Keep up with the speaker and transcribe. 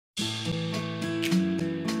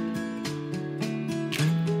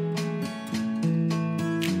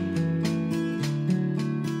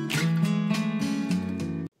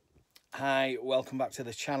Right, welcome back to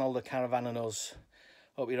the channel, The Caravan and Us.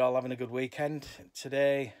 Hope you're all having a good weekend.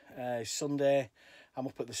 Today is Sunday. I'm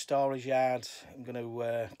up at the storage yard. I'm going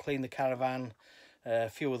to clean the caravan, a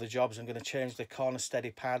few other jobs. I'm going to change the corner steady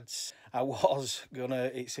pads.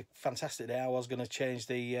 It's a fantastic day, I was going to change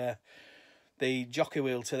the jockey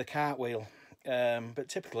wheel to the cart wheel. But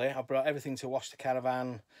typically I brought everything to wash the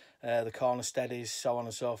caravan, the corner steadies, so on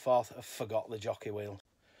and so forth. I forgot the jockey wheel.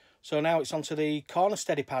 So now it's onto the corner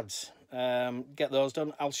steady pads. Get those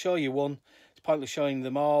done. I'll show you one. It's pointless showing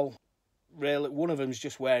them all. Really, one of them's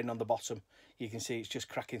just wearing on the bottom. You can see it's just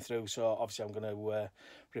cracking through, so obviously I'm going to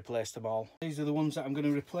replace them all. These are the ones that I'm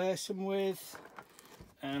going to replace them with.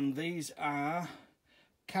 And these are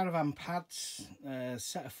Caravan pads,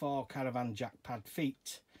 set of 4 Caravan jack pad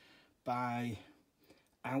feet by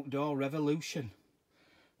Outdoor Revolution.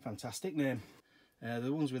 Fantastic name.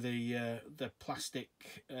 The ones with the plastic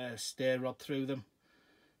stay rod through them,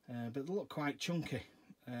 but they look quite chunky.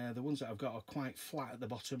 The ones that I've got are quite flat at the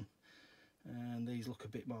bottom, and these look a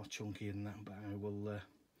bit more chunky than that, but I will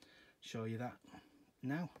show you that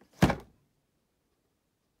now.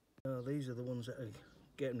 So these are the ones that are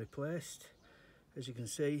getting replaced. As you can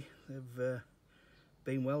see, they've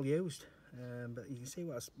been well used, but you can see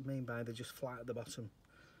what I mean by they're just flat at the bottom,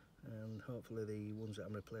 and hopefully the ones that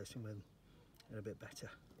I'm replacing with are a bit better.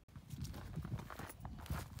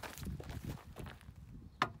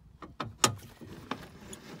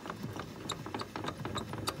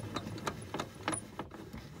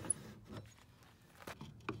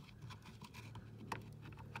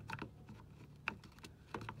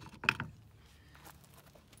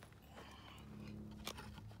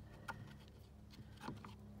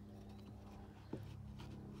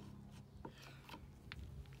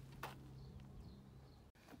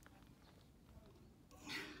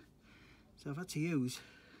 So I've had to use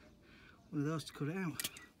one of those to cut it out.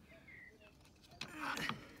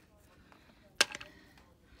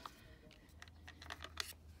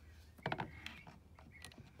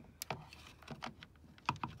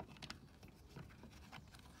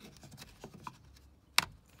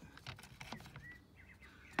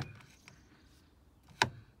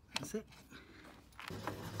 That's it.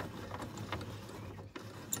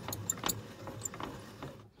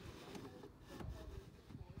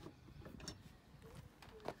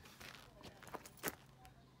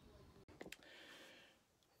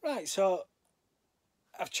 Right, so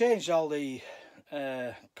I've changed all the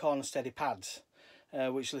corner steady pads,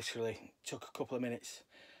 which literally took a couple of minutes.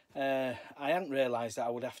 I hadn't realised that I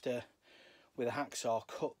would have to, with a hacksaw,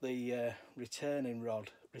 cut the retaining rod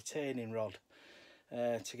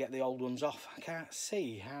to get the old ones off. I can't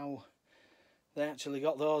see how they actually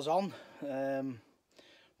got those on,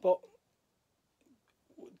 but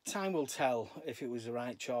time will tell if it was the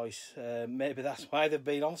right choice. Maybe that's why they've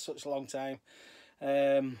been on such a long time.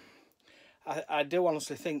 I do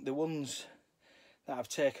honestly think the ones that I've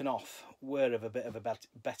taken off were of a bit of a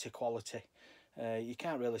better quality. You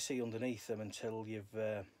can't really see underneath them until you've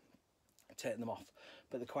taken them off,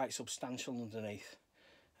 but they're quite substantial underneath.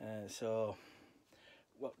 So,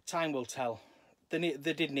 well, time will tell. They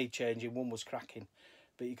did need changing. One was cracking,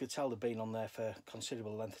 but you could tell they've been on there for a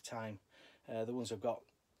considerable length of time. The ones I've got,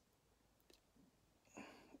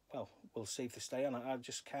 well, we'll see if they stay on. I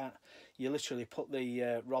just can't. You literally put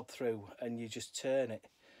the rod through and you just turn it.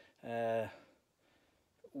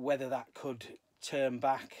 Whether that could turn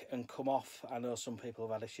back and come off, I know some people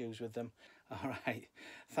have had issues with them. All right,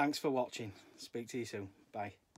 thanks for watching. Speak to you soon. Bye.